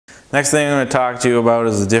Next thing I'm going to talk to you about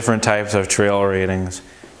is the different types of trail ratings.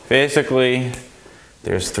 Basically,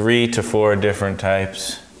 there's 3 to 4 different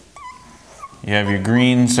types. You have your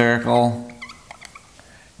green circle,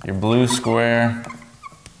 your blue square,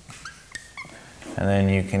 and then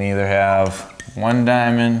you can either have 1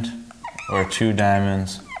 diamond or 2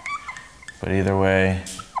 diamonds, but either way,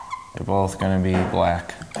 they're both going to be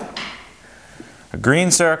black. A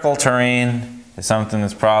green circle terrain is something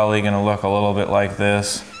that's probably going to look a little bit like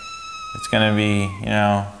this. It's going to be, you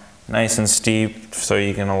know, nice and steep so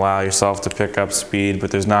you can allow yourself to pick up speed,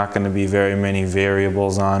 but there's not going to be very many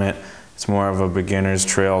variables on it. It's more of a beginner's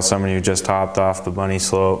trail, somebody who just hopped off the bunny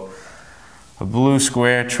slope. A blue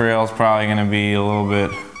square trail is probably going to be a little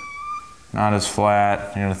bit not as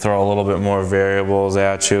flat. You're going to throw a little bit more variables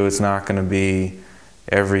at you. It's not going to be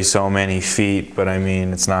every so many feet, but I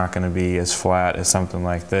mean, it's not going to be as flat as something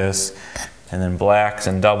like this. And then blacks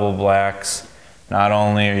and double blacks. Not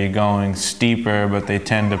only are you going steeper, but they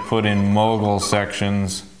tend to put in mogul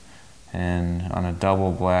sections. And on a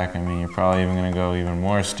double black, I mean, you're probably even going to go even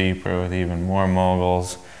more steeper with even more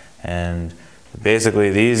moguls. And basically,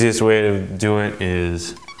 the easiest way to do it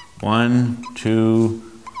is 1, 2,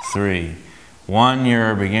 3. 1,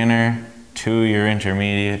 you're a beginner. 2, you're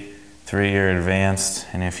intermediate. 3, you're advanced.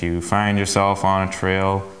 And if you find yourself on a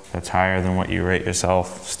trail that's higher than what you rate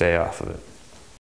yourself, stay off of it.